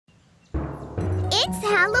It's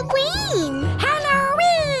Halloween!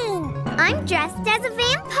 Halloween! I'm dressed as a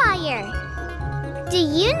vampire. Do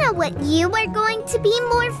you know what you are going to be,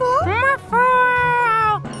 Morphle?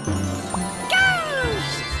 Morphle!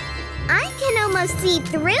 Ghost! I can almost see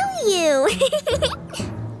through you.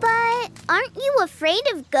 But aren't you afraid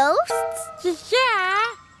of ghosts? Yeah.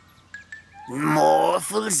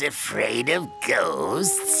 Morphle's afraid of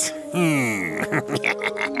ghosts?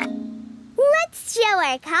 Let's show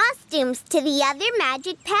our costumes to the other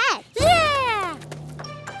magic pets. Yeah!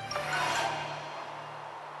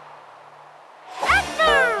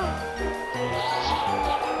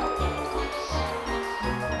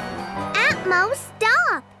 Atmo,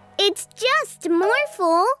 stop! It's just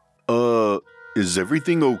Morphle. Is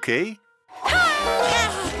everything okay?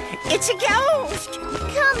 It's a ghost!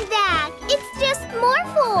 Come back. It's just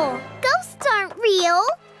Morphle. Ghosts aren't real.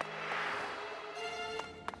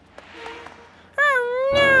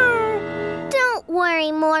 Oh, no! Don't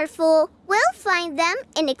worry, Morphle. We'll find them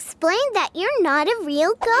and explain that you're not a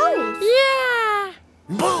real ghost. Yeah!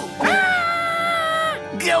 Boo! Ah!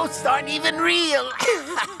 Ghosts aren't even real!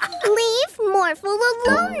 Leave Morphle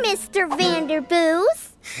alone, Mr.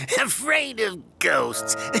 Vanderboos. Afraid of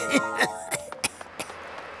ghosts.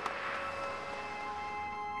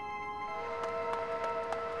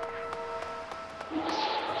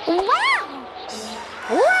 Wow!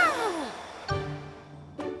 Wow!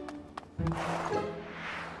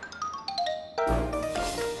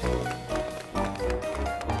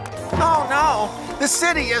 Oh no! The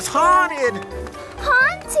city is haunted!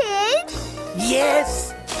 Haunted?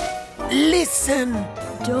 Yes! Listen!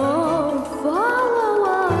 Don't follow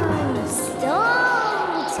us.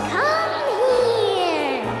 Don't come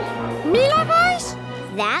here. Mila voice?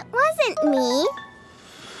 That wasn't me.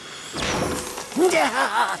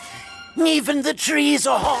 Even the trees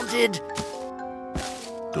are haunted.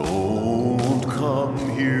 Don't come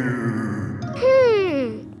here.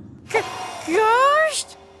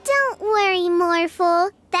 Ghost? Don't worry,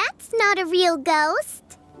 Morphle. That's not a real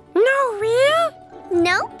ghost. No real?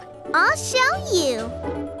 Nope. I'll show you.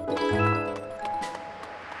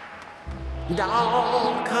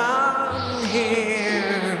 Don't come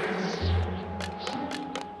here.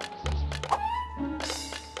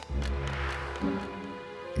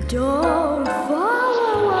 Don't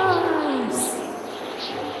follow us.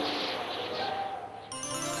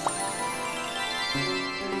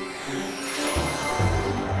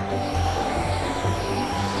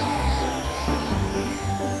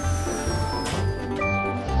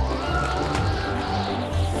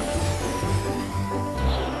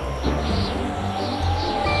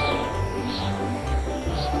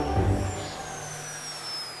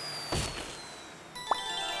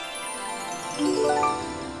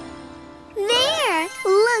 There!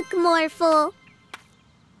 Look, Morphle.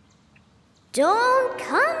 Don't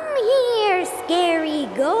come here, scary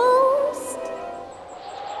ghost.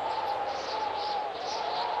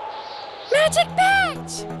 Magic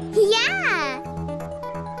pets! Yeah!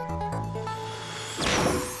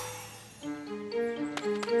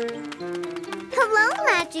 Hello,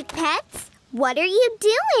 Magic Pets. What are you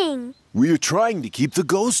doing? We are trying to keep the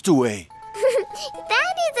ghost away.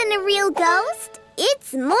 That isn't a real ghost.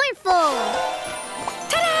 It's Morphle.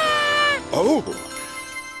 Ta-da! Oh,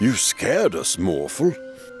 you scared us, Morphle.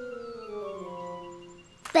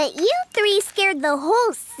 But you three scared the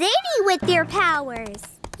whole city with your powers.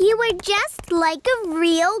 You were just like a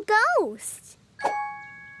real ghost.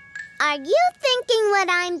 Are you thinking what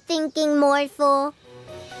I'm thinking, Morphle?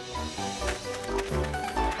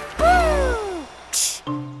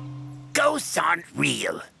 Ghosts aren't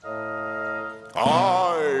real.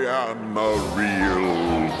 I am a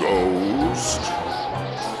real ghost.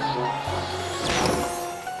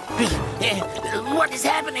 What is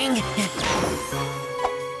happening?